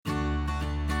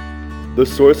The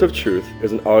Source of Truth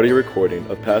is an audio recording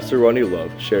of Pastor Ronnie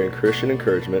Love sharing Christian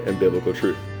encouragement and biblical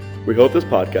truth. We hope this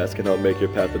podcast can help make your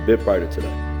path a bit brighter today.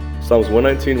 Psalms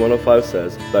 119:105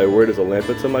 says, "Thy word is a lamp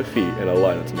unto my feet and a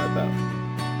light unto my path."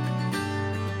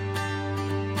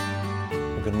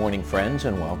 Well, good morning, friends,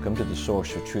 and welcome to the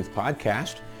Source of Truth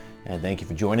podcast. And thank you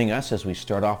for joining us as we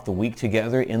start off the week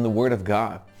together in the Word of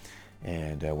God.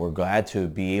 And we're glad to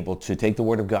be able to take the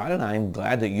Word of God, and I'm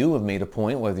glad that you have made a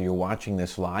point, whether you're watching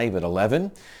this live at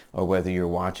 11 or whether you're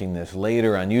watching this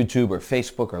later on YouTube or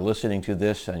Facebook or listening to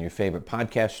this on your favorite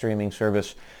podcast streaming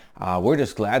service. We're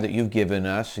just glad that you've given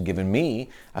me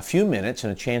a few minutes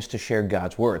and a chance to share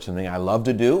God's Word, something I love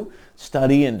to do,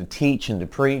 study and to teach and to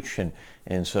preach.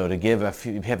 And so to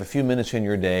have a few minutes in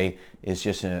your day is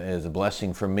just is a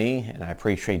blessing for me, and I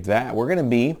appreciate that. We're going to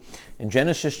be in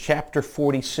Genesis chapter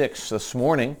 46 this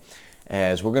morning,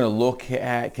 as we're going to look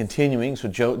at continuing. So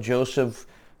Jacob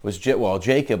was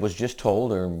just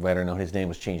told, or better known, his name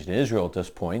was changed to Israel at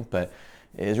this point, but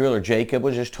Israel, or Jacob,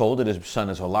 was just told that his son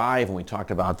is alive, and we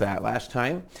talked about that last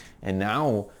time. And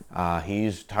now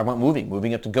he's talking about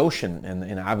moving up to Goshen,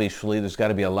 and obviously there's got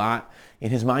to be a lot in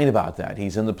his mind about that.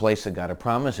 He's in the place that God had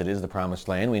promised. It is the promised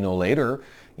land. We know later,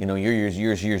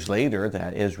 years later,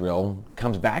 that Israel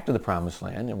comes back to the promised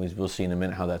land, and we'll see in a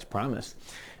minute how that's promised.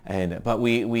 But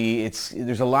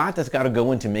there's a lot that's got to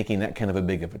go into making that kind of a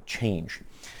big of a change.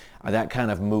 That kind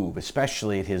of move,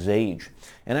 especially at his age.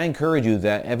 And I encourage you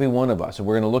that every one of us, and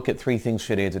we're going to look at three things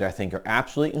today that I think are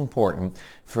absolutely important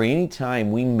for any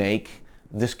time we make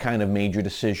this kind of major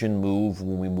decision, move,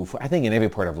 when we move forward. I think in every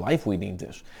part of life we need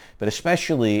this, but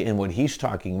especially in what we're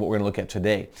going to look at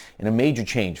today, in a major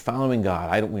change, following God.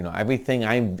 Everything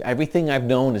I've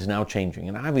known is now changing,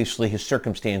 and obviously his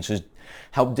circumstances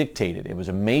helped dictate it. It was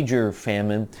a major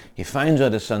famine. He finds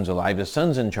out his son's alive. His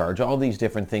son's in charge. All these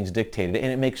different things dictated it,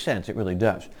 and it makes sense. It really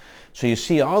does. So you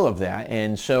see all of that,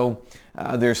 and so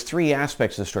there's three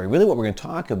aspects of the story. Really what we're going to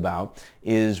talk about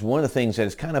is one of the things that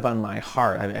is kind of on my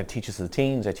heart. I teach this to the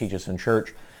teens. I teach this in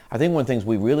church. I think one of the things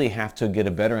we really have to get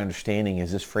a better understanding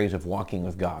is this phrase of walking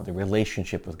with God, the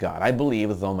relationship with God. I believe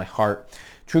with all my heart,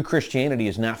 true Christianity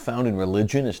is not found in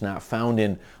religion. It's not found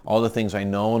in all the things I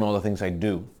know and all the things I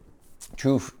do.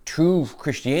 True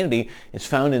Christianity is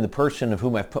found in the person of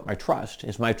whom I've put my trust.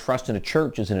 Is my trust in a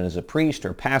church? Is it as a priest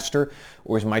or pastor?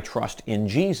 Or is my trust in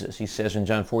Jesus? He says in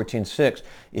John 14:6,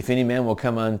 if any man will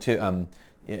come unto, John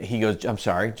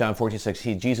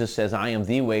 14:6, Jesus says, I am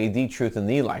the way, the truth, and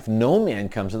the life. No man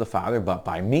comes to the Father but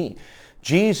by me.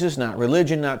 Jesus, not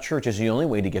religion, not church, is the only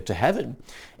way to get to heaven.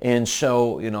 And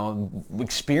so,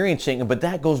 experiencing, but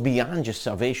that goes beyond just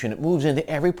salvation. It moves into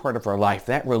every part of our life,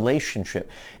 that relationship.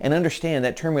 And understand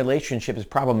that term relationship is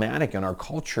problematic in our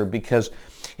culture because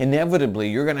inevitably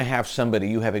you're going to have somebody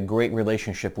you have a great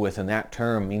relationship with, and that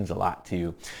term means a lot to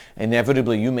you.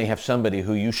 Inevitably you may have somebody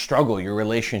who you struggle, your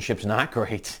relationship's not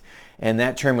great. And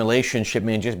that term relationship,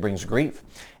 just brings grief.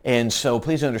 And so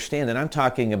please understand that I'm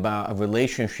talking about a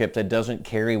relationship that doesn't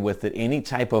carry with it any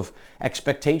type of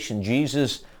expectation.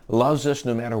 Jesus loves us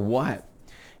no matter what.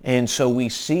 And so we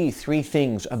see three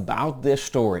things about this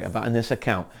story, in this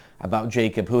account, about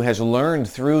Jacob, who has learned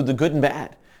through the good and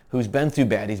bad, who's been through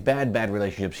bad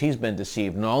relationships. He's been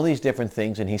deceived and all these different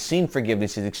things, and he's seen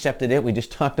forgiveness. He's accepted it. We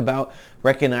just talked about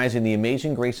recognizing the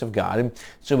amazing grace of God. And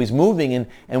so he's moving,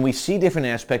 and we see different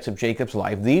aspects of Jacob's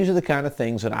life. These are the kind of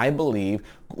things that I believe,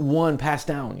 one, passed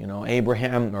down.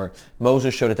 Abraham or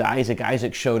Moses showed it to Isaac.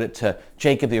 Isaac showed it to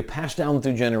Jacob. They're passed down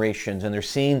through generations, and they're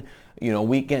seen,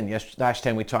 last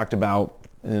time we talked about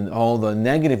and all the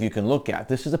negative you can look at.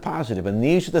 This is the positive, and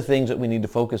these are the things that we need to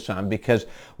focus on because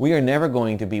we are never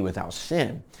going to be without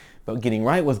sin. But getting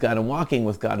right with God and walking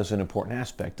with God is an important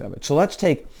aspect of it. So let's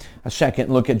take a second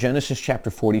and look at Genesis chapter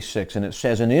 46, and it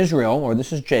says, and Israel, or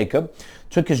this is Jacob,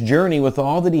 took his journey with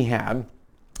all that he had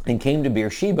and came to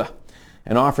Beersheba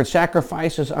and offered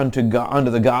sacrifices unto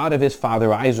the God of his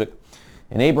father Isaac.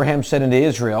 And Abraham said unto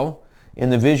Israel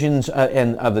in the visions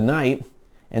of the night,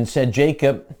 and said,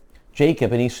 Jacob,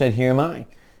 and he said, here am I.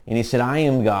 And he said, I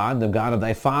am God, the God of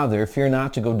thy father. Fear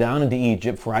not to go down into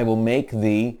Egypt, for I will make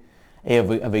thee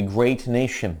of a great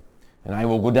nation. And I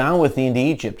will go down with thee into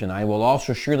Egypt, and I will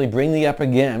also surely bring thee up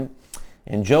again.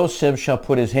 And Joseph shall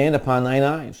put his hand upon thine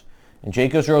eyes. And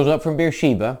Jacob rose up from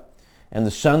Beersheba, and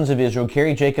the sons of Israel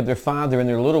carried Jacob their father and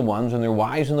their little ones and their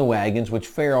wives in the wagons which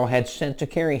Pharaoh had sent to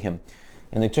carry him.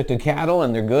 And they took their cattle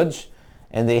and their goods,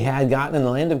 and they had gotten in the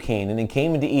land of Canaan, and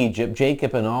came into Egypt,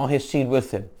 Jacob and all his seed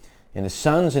with him, and his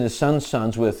sons'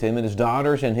 sons with him, and his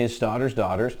daughters'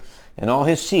 daughters, and all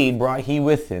his seed brought he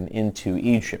with him into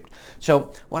Egypt.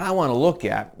 So what I want to look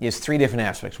at is three different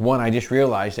aspects. One, I just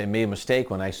realized I made a mistake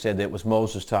when I said that it was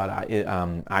Moses taught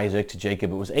Isaac to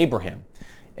Jacob. It was Abraham.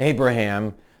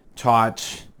 Abraham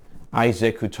taught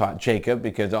Isaac, who taught Jacob,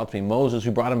 because ultimately Moses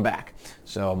who brought him back.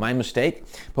 So my mistake.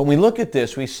 But when we look at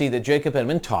this, we see that Jacob had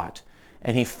been taught,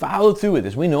 and he followed through with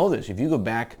this. We know this. If you go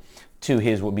back to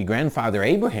his would-be grandfather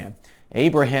Abraham,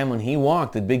 when he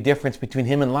walked, the big difference between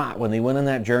him and Lot when they went on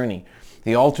that journey,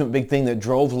 the ultimate big thing that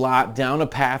drove Lot down a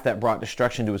path that brought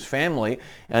destruction to his family,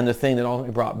 and the thing that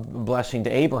ultimately brought blessing to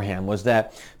Abraham, was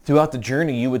that throughout the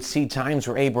journey you would see times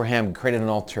where Abraham created an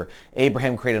altar.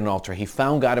 He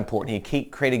found God important. He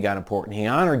created God important. He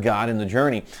honored God in the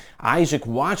journey. Isaac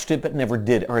watched it but never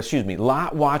did,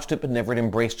 Lot watched it but never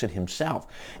embraced it himself.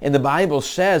 And the Bible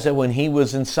says that when he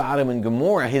was in Sodom and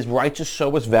Gomorrah, his righteous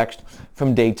soul was vexed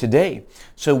from day to day.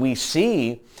 So we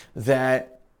see that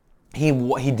he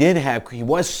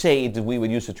was saved, we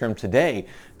would use the term today,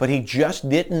 but he just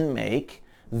didn't make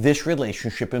this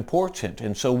relationship important.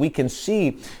 And so we can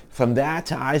see from that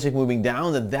to Isaac moving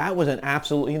down that was an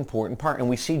absolutely important part. And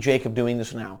we see Jacob doing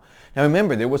this now. Now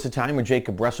remember, there was a time where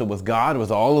Jacob wrestled with God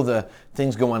with all of the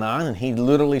things going on, and he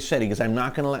literally said, he goes, I'm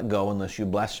not going to let go unless you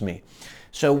bless me.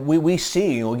 So we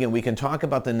see, again, we can talk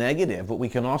about the negative, but we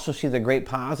can also see the great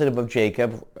positive of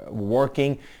Jacob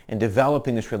working and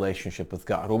developing this relationship with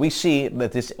God. Well, we see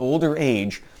that this older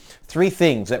age, three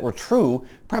things that were true,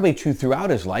 probably true throughout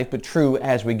his life, but true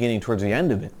as we're getting towards the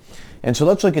end of it. And so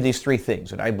let's look at these three things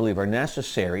that I believe are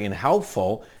necessary and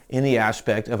helpful in the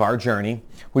aspect of our journey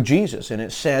with Jesus. And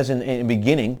it says in the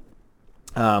beginning,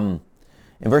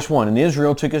 in verse 1, and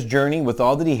Israel took his journey with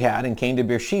all that he had and came to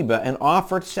Beersheba and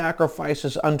offered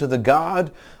sacrifices unto the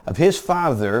God of his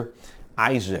father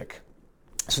Isaac.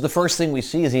 So the first thing we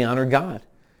see is he honored God.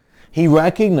 He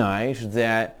recognized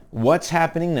that what's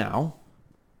happening now,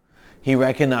 he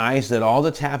recognized that all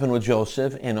that's happened with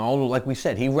Joseph and all, like we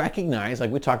said, he recognized,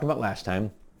 like we talked about last time,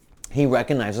 he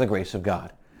recognizes the grace of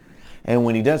God. And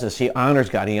when he does this, he honors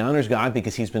God. He honors God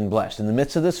because he's been blessed. In the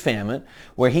midst of this famine,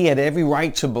 where he had every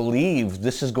right to believe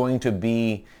this is going to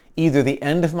be either the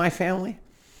end of my family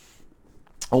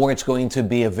or it's going to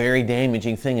be a very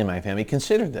damaging thing in my family,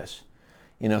 consider this.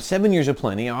 7 years of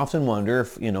plenty. I often wonder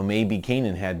if, maybe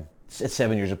Canaan had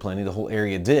 7 years of plenty. The whole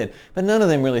area did. But none of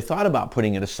them really thought about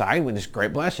putting it aside with this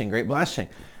great blessing, great blessing.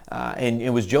 And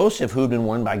it was Joseph who had been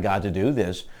warned by God to do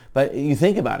this. But you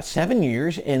think about it, 7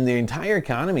 years and the entire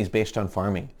economy is based on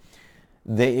farming.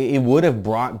 It would have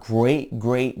brought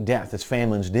great death as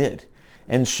famines did.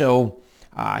 And so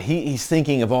he's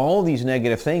thinking of all these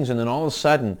negative things, and then all of a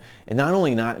sudden, and not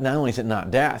only is it not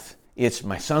death, it's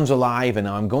my son's alive and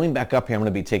now I'm going back up here, I'm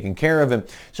going to be taking care of him.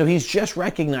 So he's just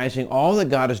recognizing all that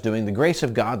God is doing, the grace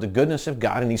of God, the goodness of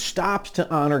God, and he stops to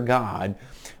honor God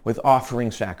with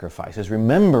offering sacrifices,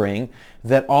 remembering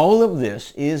that all of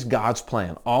this is God's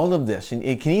plan, all of this. And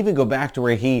it can even go back to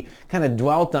where he kind of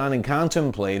dwelt on and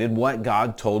contemplated what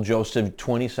God told Joseph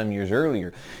 20-some years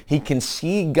earlier. He can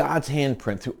see God's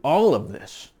handprint through all of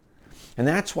this. And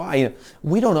that's why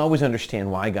we don't always understand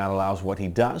why God allows what he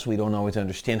does. We don't always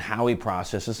understand how he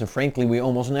processes. And frankly, we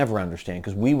almost never understand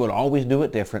because we would always do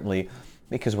it differently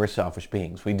because we're selfish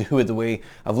beings. We do it the way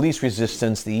of least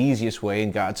resistance, the easiest way.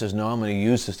 And God says, no, I'm going to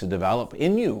use this to develop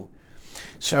in you.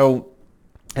 So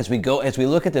as we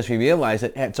look at this, we realize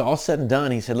that it's all said and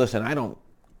done. He said, listen, I don't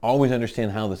always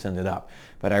understand how this ended up,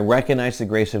 but I recognize the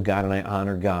grace of God and I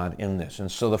honor God in this. And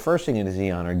so the first thing is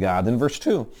he honored God. Then verse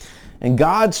 2, and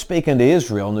God spake unto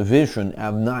Israel in the vision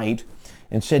of night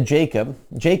and said, Jacob,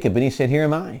 Jacob, and he said, here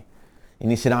am I. And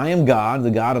he said, I am God,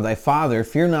 the God of thy father.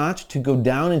 Fear not to go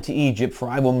down into Egypt, for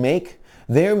I will make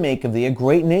of thee a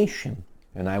great nation.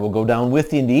 And I will go down with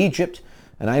thee into Egypt,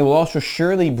 and I will also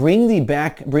surely bring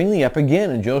thee up again,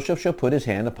 and Joseph shall put his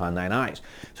hand upon thine eyes.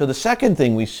 So the second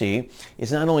thing we see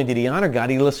is not only did he honor God,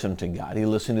 he listened to God. He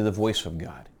listened to the voice of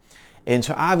God. And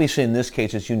so obviously in this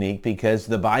case it's unique because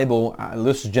the Bible,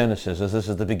 this is Genesis, this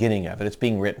is the beginning of it. It's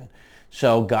being written.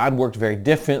 So God worked very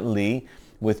differently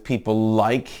with people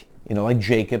like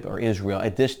Jacob or Israel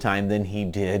at this time than he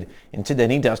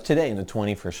does today in the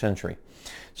 21st century.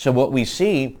 So what we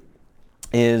see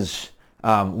is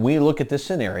we look at this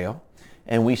scenario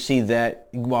and we see that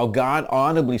while God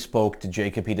audibly spoke to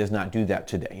Jacob, he does not do that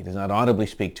today. He does not audibly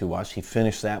speak to us. He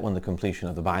finished that when the completion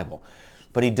of the Bible.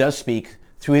 But he does speak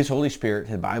through his Holy Spirit.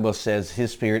 The Bible says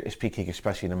his Spirit is speaking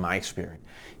especially to my spirit.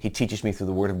 He teaches me through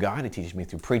the Word of God. He teaches me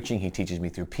through preaching. He teaches me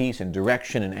through peace and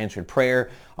direction and answered prayer.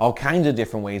 All kinds of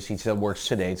different ways he still works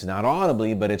today. It's not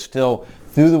audibly, but it's still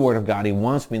through the Word of God. He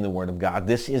wants me in the Word of God.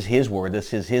 This is his Word.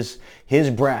 This is his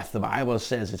breath. The Bible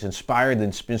says it's inspired. The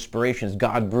inspiration is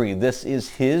God-breathed. This is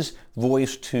his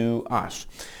voice to us.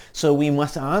 So we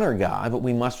must honor God, but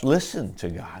we must listen to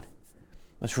God.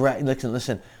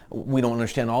 Listen. We don't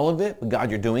understand all of it, but God,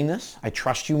 you're doing this. I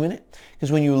trust you in it.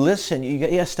 Because when you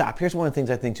listen, stop. Here's one of the things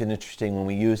I think is interesting when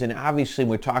we use, and obviously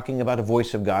we're talking about a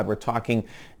voice of God. We're talking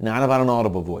not about an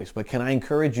audible voice, but can I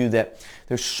encourage you that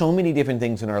there's so many different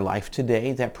things in our life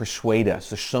today that persuade us.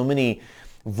 There's so many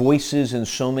voices and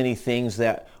so many things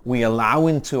that we allow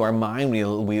into our mind,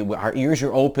 our ears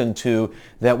are open to,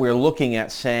 that we're looking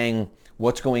at saying,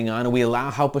 what's going on, and we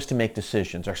help us to make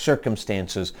decisions, our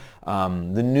circumstances,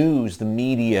 the news, the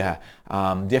media,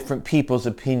 different people's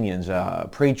opinions,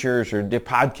 preachers or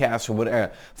podcasts or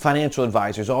whatever, financial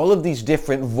advisors, all of these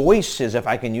different voices, if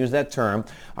I can use that term,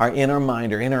 are in our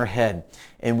mind or in our head.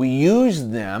 And we use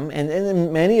them,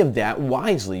 and many of that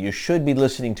wisely. You should be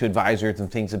listening to advisors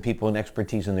and things and people in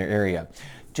expertise in their area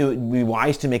to be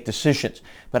wise to make decisions.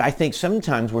 But I think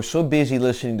sometimes we're so busy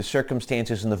listening to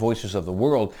circumstances and the voices of the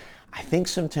world, I think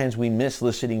sometimes we miss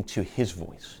listening to his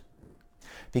voice,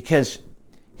 because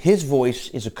his voice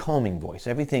is a calming voice.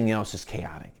 Everything else is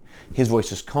chaotic. His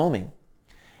voice is calming.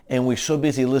 And we're so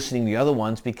busy listening to the other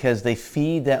ones because they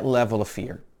feed that level of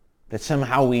fear that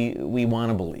somehow we want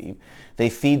to believe. They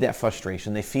feed that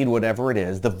frustration. They feed whatever it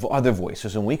is, the other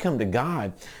voices. And we come to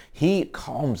God, he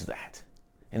calms that.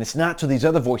 And it's not till these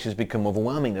other voices become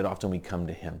overwhelming that often we come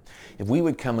to him. If we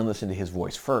would come and listen to his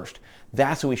voice first,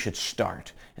 that's where we should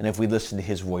start. And if we listen to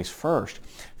his voice first,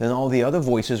 then all the other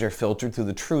voices are filtered through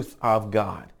the truth of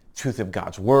God, truth of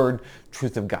God's word,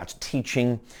 truth of God's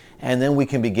teaching, and then we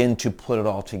can begin to put it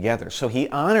all together. So he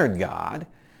honored God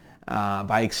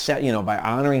by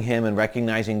honoring him and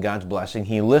recognizing God's blessing.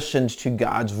 He listened to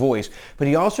God's voice, but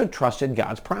he also trusted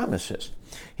God's promises.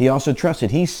 He also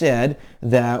trusted. He said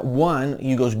that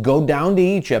he goes, go down to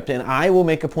Egypt and I will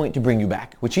make a point to bring you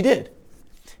back, which he did.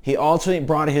 He also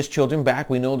brought his children back.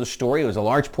 We know the story. It was a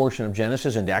large portion of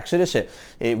Genesis and Exodus. It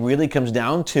really comes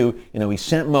down to, he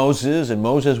sent Moses, and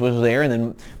Moses was there, and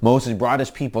then Moses brought his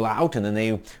people out, and then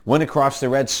they went across the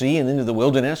Red Sea and into the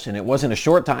wilderness, and it wasn't a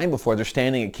short time before they're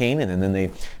standing at Canaan, and then they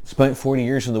spent 40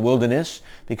 years in the wilderness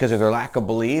because of their lack of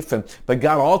belief. But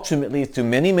God ultimately, through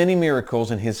many, many miracles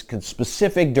and his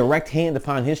specific direct hand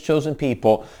upon his chosen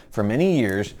people for many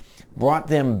years, brought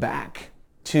them back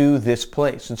to this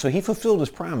place. And so he fulfilled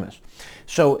his promise.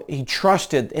 So he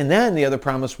trusted, and then the other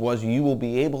promise was, you will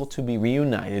be able to be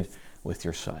reunited with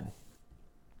your son.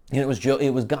 And it was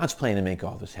God's plan to make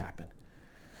all this happen.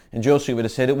 And Joseph would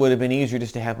have said, it would have been easier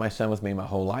just to have my son with me my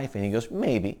whole life. And he goes,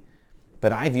 maybe,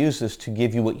 but I've used this to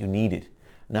give you what you needed,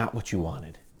 not what you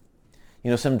wanted.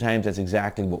 Sometimes that's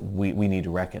exactly what we need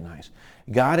to recognize.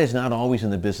 God is not always in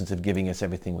the business of giving us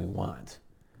everything we want.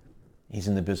 He's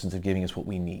in the business of giving us what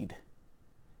we need.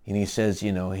 And he says,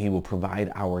 he will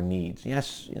provide our needs.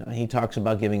 Yes, he talks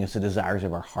about giving us the desires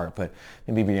of our heart, but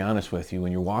let me be honest with you,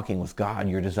 when you're walking with God,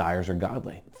 your desires are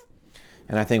godly.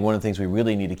 And I think one of the things we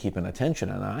really need to keep an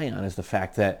eye on is the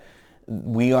fact that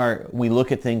we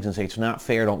look at things and say, it's not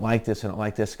fair, I don't like this, I don't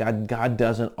like this. God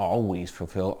doesn't always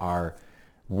fulfill our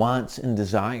wants and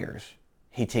desires.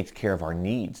 He takes care of our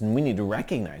needs. And we need to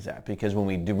recognize that, because when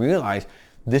we do realize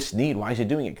this need, why is he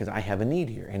doing it? Because I have a need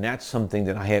here. And that's something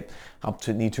that I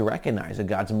need to recognize, that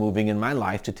God's moving in my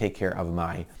life to take care of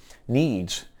my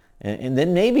needs. And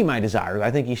then maybe my desires.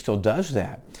 I think he still does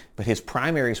that. But his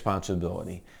primary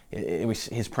responsibility,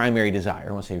 his primary desire, I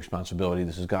don't want to say responsibility,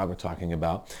 this is God we're talking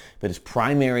about, but his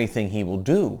primary thing he will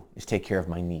do is take care of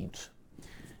my needs,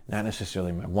 not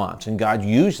necessarily my wants. And God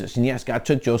used this. And yes, God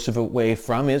took Joseph away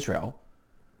from Israel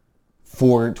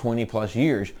for 20 plus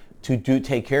years to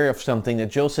take care of something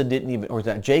that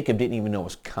Jacob didn't even know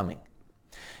was coming.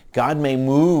 God may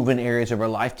move in areas of our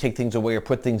life, take things away or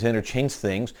put things in or change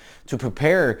things to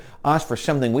prepare us for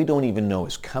something we don't even know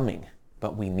is coming,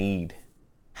 but we need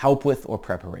help with or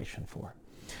preparation for.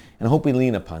 And I hope we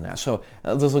lean upon that. So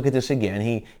let's look at this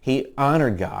again. He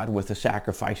honored God with the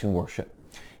sacrifice and worship.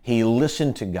 He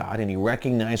listened to God, and he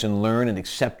recognized and learned and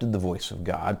accepted the voice of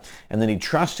God. And then he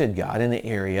trusted God in the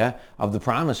area of the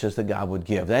promises that God would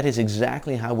give. That is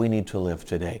exactly how we need to live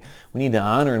today. We need to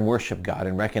honor and worship God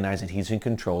and recognize that he's in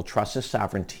control, trust his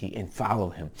sovereignty, and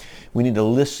follow him. We need to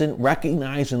listen,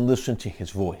 recognize and listen to his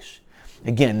voice.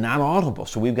 Again, not audible,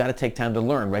 so we've got to take time to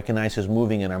learn, recognize His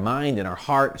moving in our mind, in our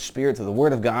heart, spirit, through the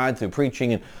Word of God, through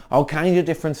preaching, and all kinds of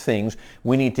different things.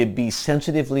 We need to be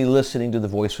sensitively listening to the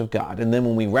voice of God. And then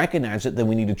when we recognize it, then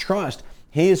we need to trust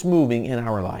He is moving in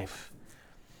our life.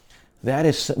 That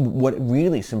is what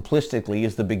really simplistically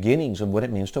is the beginnings of what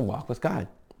it means to walk with God.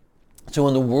 So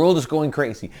when the world is going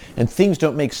crazy and things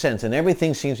don't make sense and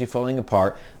everything seems to be falling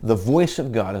apart, the voice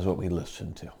of God is what we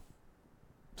listen to.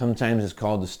 Sometimes it's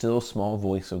called the still small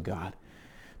voice of God.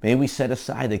 May we set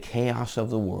aside the chaos of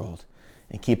the world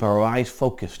and keep our eyes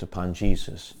focused upon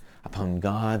Jesus, upon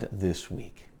God this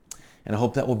week. And I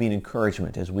hope that will be an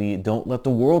encouragement as we don't let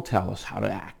the world tell us how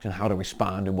to act and how to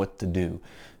respond and what to do.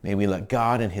 May we let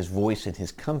God and His voice and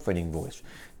His comforting voice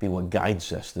be what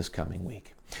guides us this coming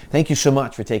week. Thank you so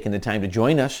much for taking the time to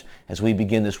join us as we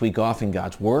begin this week off in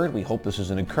God's Word. We hope this is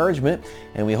an encouragement,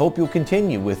 and we hope you'll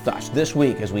continue with us this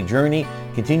week as we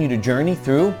continue to journey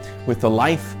through with the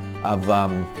life of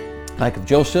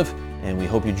Joseph, and we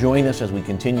hope you join us as we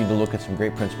continue to look at some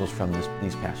great principles from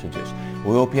these passages.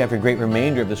 We hope you have a great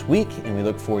remainder of this week, and we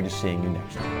look forward to seeing you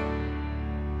next time.